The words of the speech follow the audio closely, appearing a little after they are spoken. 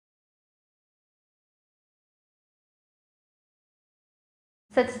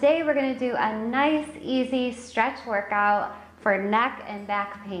So today we're gonna do a nice, easy stretch workout for neck and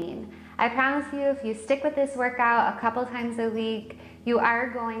back pain. I promise you, if you stick with this workout a couple times a week, you are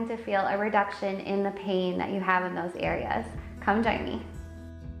going to feel a reduction in the pain that you have in those areas. Come join me.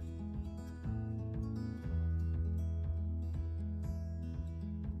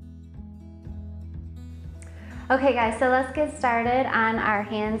 Okay guys, so let's get started on our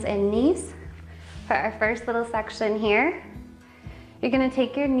hands and knees for our first little section here. You're gonna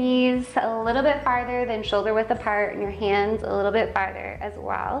take your knees a little bit farther than shoulder width apart and your hands a little bit farther as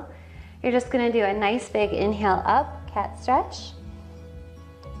well. You're just gonna do a nice big inhale up, cat stretch.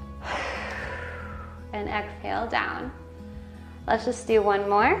 And exhale down. Let's just do one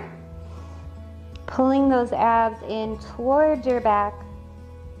more. Pulling those abs in towards your back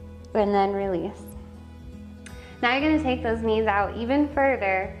and then release. Now you're gonna take those knees out even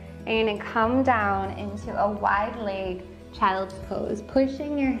further and you're gonna come down into a wide leg child's pose,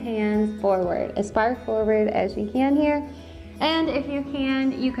 pushing your hands forward, as far forward as you can here. And if you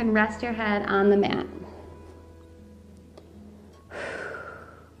can rest your head on the mat.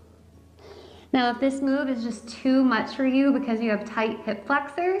 Now, if this move is just too much for you because you have tight hip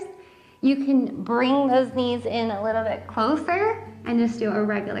flexors, you can bring those knees in a little bit closer and just do a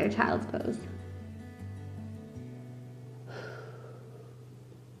regular child's pose.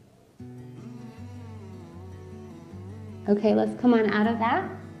 Okay, let's come on out of that.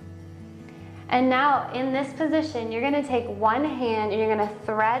 And now in this position, you're gonna take one hand and you're gonna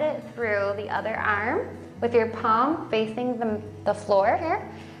thread it through the other arm with your palm facing the floor here.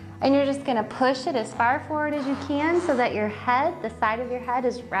 And you're just gonna push it as far forward as you can so that your head, the side of your head,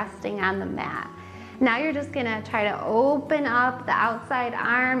 is resting on the mat. Now you're just gonna try to open up the outside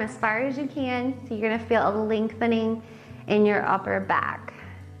arm as far as you can. So you're gonna feel a lengthening in your upper back.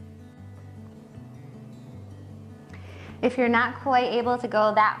 If you're not quite able to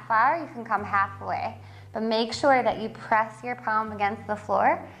go that far, you can come halfway. But make sure that you press your palm against the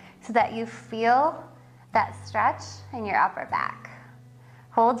floor so that you feel that stretch in your upper back.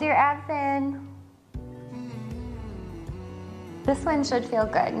 Hold your abs in. This one should feel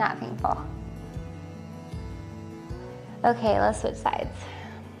good, not painful. Okay, let's switch sides.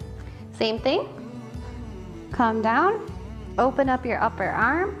 Same thing. Calm down. Open up your upper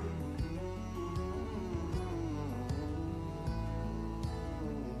arm.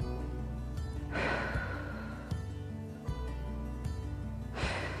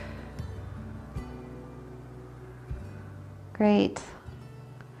 Great.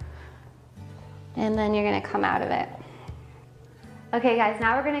 And then you're gonna come out of it. Okay guys,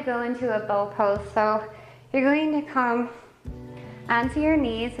 now we're gonna go into a bow pose. So you're going to come onto your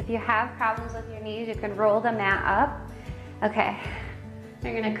knees. If you have problems with your knees, you can roll the mat up. Okay,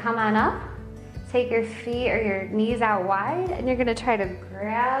 you're gonna come on up, take your feet or your knees out wide, and you're gonna try to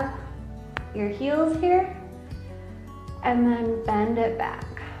grab your heels here, and then bend it back.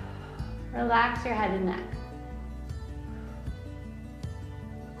 Relax your head and neck.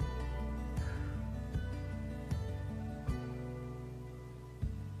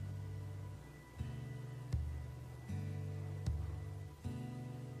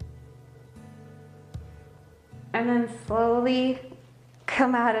 And then slowly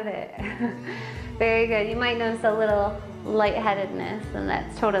come out of it. Very good. You might notice a little lightheadedness, and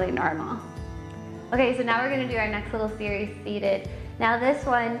that's totally normal. Okay, so now we're gonna do our next little series, seated. Now this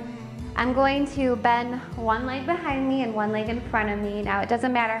one, I'm going to bend one leg behind me and one leg in front of me. Now it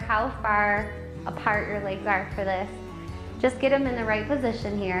doesn't matter how far apart your legs are for this. Just get them in the right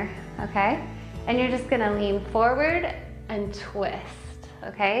position here, okay? And you're just gonna lean forward and twist.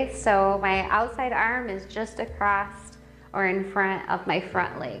 Okay, so my outside arm is just across or in front of my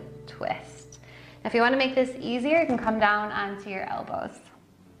front leg, twist. Now, if you want to make this easier, you can come down onto your elbows.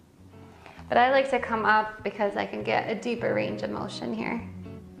 But I like to come up because I can get a deeper range of motion here.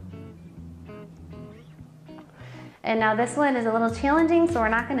 And now this one is a little challenging, so we're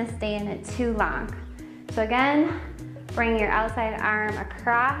not going to stay in it too long. So again, bring your outside arm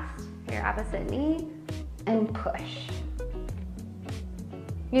across your opposite knee and push.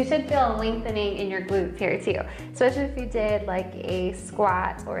 You should feel a lengthening in your glutes here too, especially if you did like a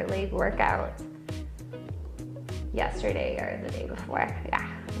squat or leg workout yesterday or the day before. Yeah,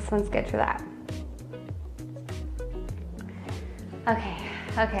 this one's good for that.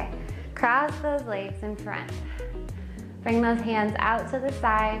 Okay, cross those legs in front. Bring those hands out to the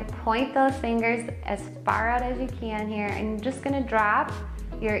side, point those fingers as far out as you can here, and you're just gonna drop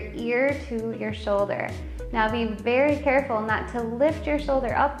your ear to your shoulder. Now be very careful not to lift your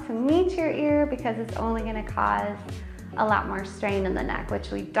shoulder up to meet your ear because it's only gonna cause a lot more strain in the neck,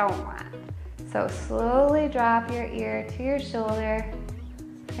 which we don't want. So slowly drop your ear to your shoulder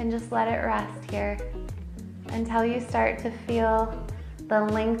And just let it rest here until you start to feel the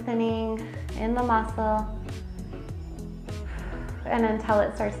lengthening in the muscle and until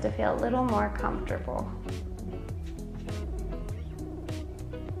it starts to feel a little more comfortable.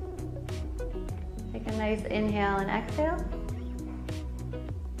 Take a nice inhale and exhale.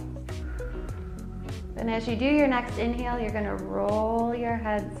 And as you do your next inhale, you're gonna roll your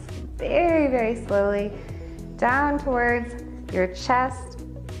head very, very slowly down towards your chest.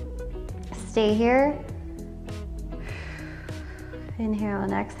 Stay here. Inhale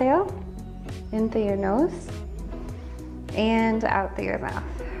and exhale. In through your nose and out through your mouth.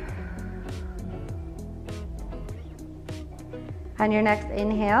 On your next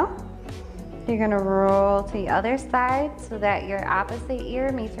inhale, you're gonna roll to the other side so that your opposite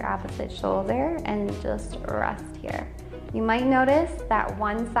ear meets your opposite shoulder and just rest here. You might notice that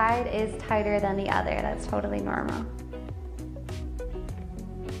one side is tighter than the other. That's totally normal.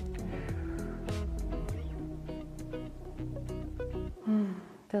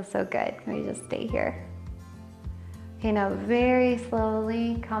 Feels so good. Can we just stay here? Okay, now very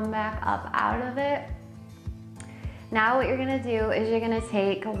slowly come back up out of it. Now what you're gonna do is you're gonna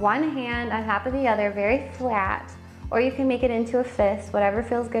take one hand on top of the other, very flat, or you can make it into a fist, whatever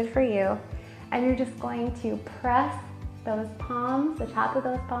feels good for you. And you're just going to press those palms, the top of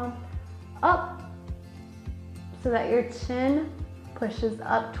those palms, up so that your chin pushes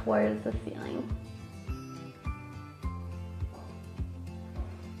up towards the ceiling.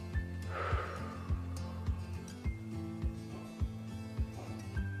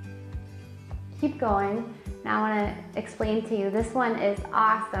 Keep going. Now I want to explain to you, this one is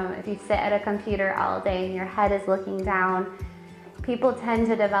awesome if you sit at a computer all day and your head is looking down. People tend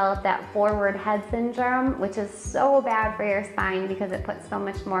to develop that forward head syndrome, which is so bad for your spine because it puts so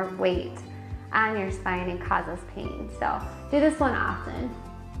much more weight on your spine and causes pain. So do this one often.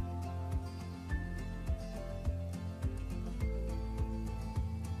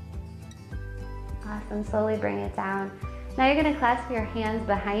 Awesome, slowly bring it down. Now you're gonna clasp your hands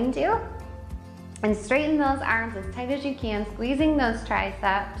behind you and straighten those arms as tight as you can, squeezing those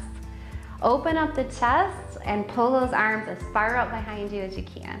triceps. Open up the chest and pull those arms as far up behind you as you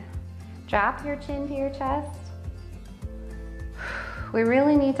can. Drop your chin to your chest. We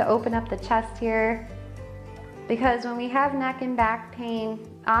really need to open up the chest here because when we have neck and back pain,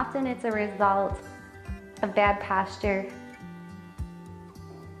 often it's a result of bad posture.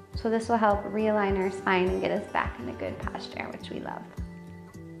 So this will help realign our spine and get us back in a good posture, which we love.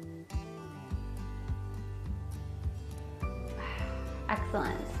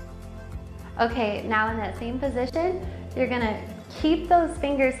 Excellent. Okay, now in that same position, you're gonna keep those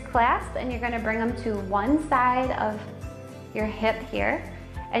fingers clasped and you're gonna bring them to one side of your hip here.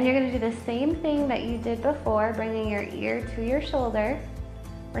 And you're gonna do the same thing that you did before, bringing your ear to your shoulder.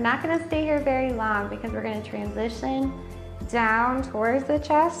 We're not gonna stay here very long because we're gonna transition down towards the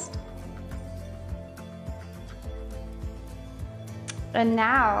chest. And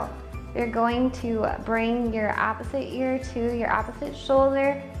now you're going to bring your opposite ear to your opposite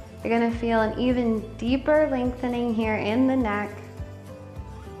shoulder. You're gonna feel an even deeper lengthening here in the neck.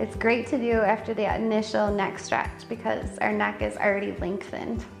 It's great to do after the initial neck stretch because our neck is already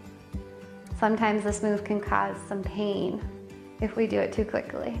lengthened. Sometimes this move can cause some pain if we do it too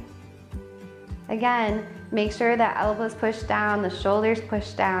quickly. Again, make sure that elbows push down, the shoulders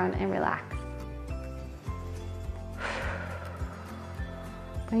push down, and relax.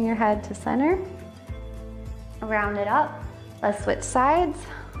 Bring your head to center. Round it up. Let's switch sides.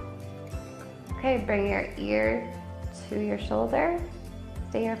 Okay, bring your ear to your shoulder.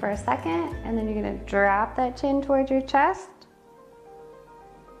 Stay here for a second, and then you're gonna drop that chin towards your chest.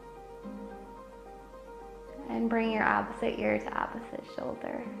 And bring your opposite ear to opposite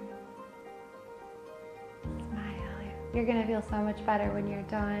shoulder. Smile. You're gonna feel so much better when you're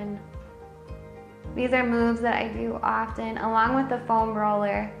done. These are moves that I do often, along with the foam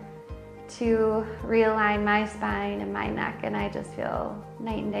roller, to realign my spine and my neck, and I just feel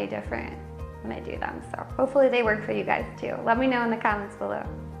night and day different when I do them. So hopefully they work for you guys too. Let me know in the comments below.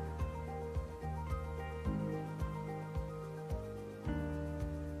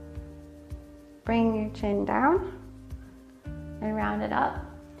 Bring your chin down and round it up.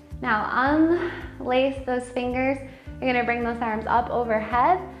 Now unlace those fingers. You're gonna bring those arms up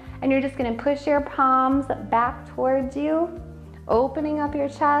overhead and you're just gonna push your palms back towards you, opening up your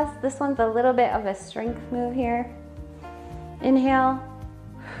chest. This one's a little bit of a strength move here. Inhale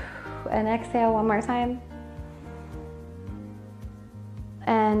and exhale one more time.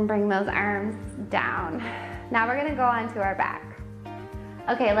 And bring those arms down. Now we're gonna go onto our back.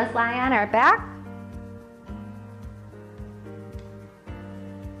 Okay, let's lie on our back.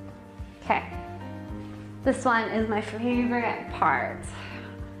 This one is my favorite part.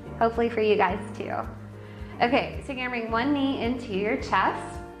 Hopefully for you guys too. Okay, so you're gonna bring one knee into your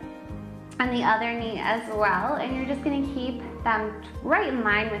chest and the other knee as well, and you're just gonna keep them right in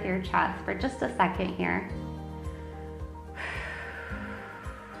line with your chest for just a second here.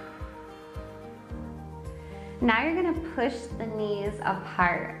 Now you're gonna push the knees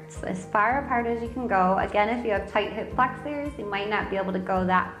apart, as far apart as you can go. Again, if you have tight hip flexors, you might not be able to go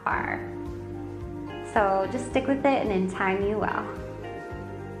that far. So just stick with it, and in time you will.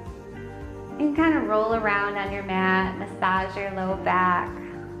 You can kind of roll around on your mat, massage your low back.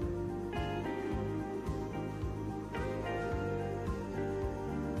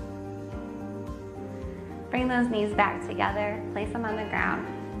 Bring those knees back together, place them on the ground.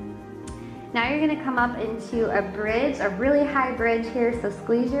 Now you're gonna come up into a bridge, a really high bridge here, so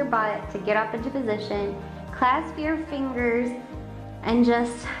squeeze your butt to get up into position. Clasp your fingers and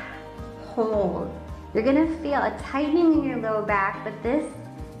just hold. You're gonna feel a tightening in your low back, but this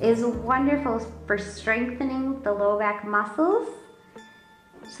is wonderful for strengthening the low back muscles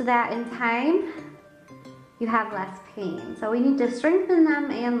so that in time you have less pain. So we need to strengthen them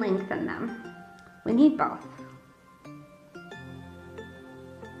and lengthen them. We need both.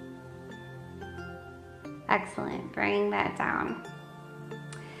 Excellent, bring that down.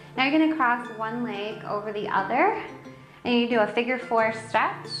 Now you're gonna cross one leg over the other and you do a figure 4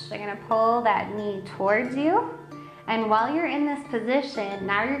 stretch. You're gonna pull that knee towards you. And while you're in this position,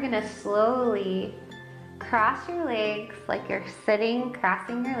 now you're gonna slowly cross your legs like you're sitting,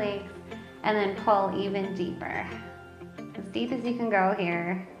 crossing your legs, and then pull even deeper. As deep as you can go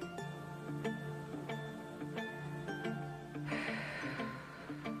here.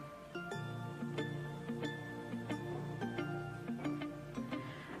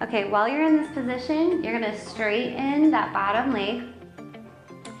 Okay, while you're in this position, you're gonna straighten that bottom leg.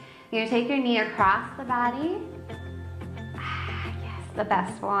 You're gonna take your knee across the body. Yes, the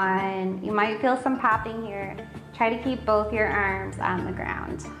best one. You might feel some popping here. Try to keep both your arms on the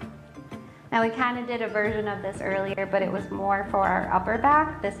ground. Now we kind of did a version of this earlier, but it was more for our upper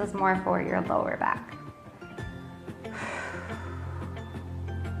back. This is more for your lower back.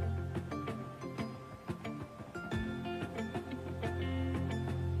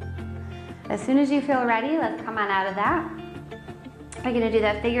 As soon as you feel ready, let's come on out of that. We're gonna do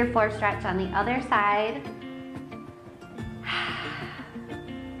that figure 4 stretch on the other side.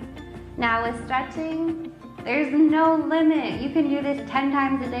 Now with stretching, there's no limit. You can do this 10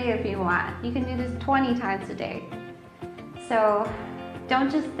 times a day if you want. You can do this 20 times a day. So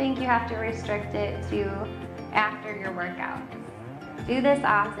don't just think you have to restrict it to after your workout. Do this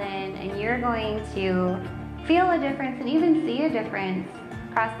often and you're going to feel a difference and even see a difference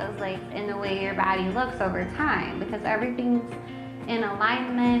across those legs in the way your body looks over time, because everything's in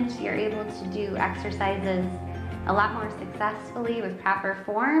alignment. You're able to do exercises a lot more successfully with proper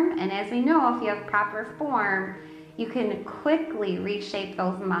form, and as we know, if you have proper form, you can quickly reshape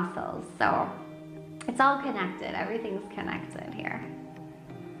those muscles. So it's all connected, everything's connected here.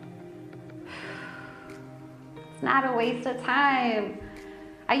 It's not a waste of time.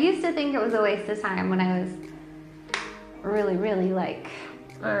 I used to think it was a waste of time when I was really like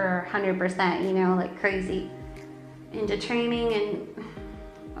 100%, you know, like crazy into training, and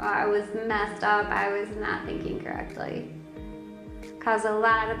I was messed up. I was not thinking correctly. Caused a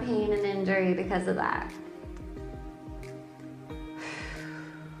lot of pain and injury because of that.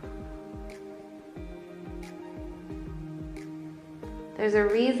 There's a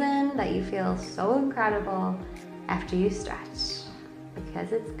reason that you feel so incredible after you stretch,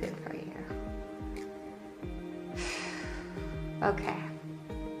 because it's good for you. Okay.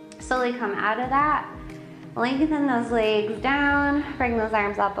 Slowly come out of that. Lengthen those legs down. Bring those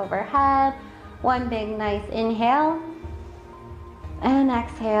arms up overhead. One big nice inhale. And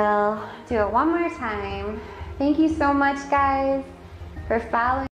exhale. Do it one more time. Thank you so much, guys, for following.